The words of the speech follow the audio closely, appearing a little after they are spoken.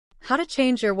How to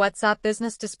change your WhatsApp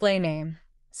business display name.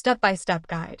 Step-by-step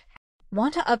guide.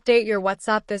 Want to update your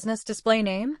WhatsApp business display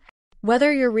name?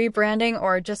 Whether you're rebranding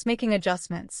or just making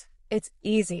adjustments, it's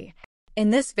easy.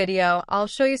 In this video, I'll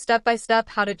show you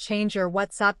step-by-step how to change your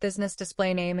WhatsApp business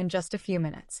display name in just a few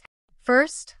minutes.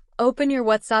 First, open your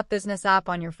WhatsApp business app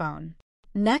on your phone.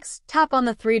 Next, tap on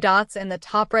the three dots in the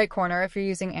top right corner if you're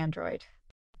using Android.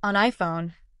 On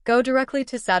iPhone, go directly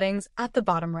to Settings at the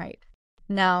bottom right.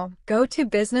 Now, go to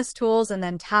Business Tools and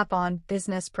then tap on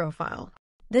Business Profile.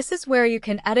 This is where you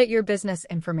can edit your business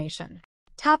information.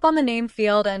 Tap on the name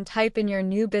field and type in your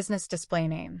new business display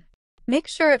name. Make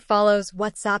sure it follows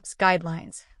WhatsApp's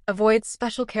guidelines. Avoid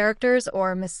special characters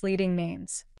or misleading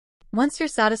names. Once you're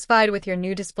satisfied with your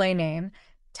new display name,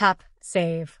 tap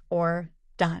Save or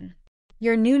Done.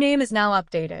 Your new name is now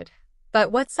updated,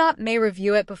 but WhatsApp may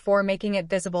review it before making it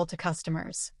visible to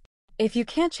customers. If you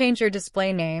can't change your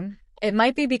display name, it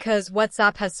might be because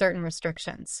WhatsApp has certain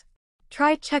restrictions.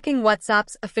 Try checking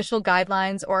WhatsApp's official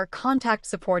guidelines or contact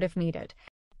support if needed.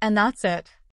 And that's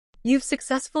it. You've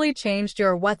successfully changed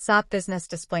your WhatsApp business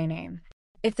display name.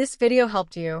 If this video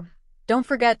helped you, don't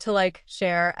forget to like,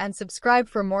 share, and subscribe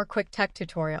for more quick tech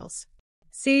tutorials.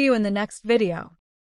 See you in the next video.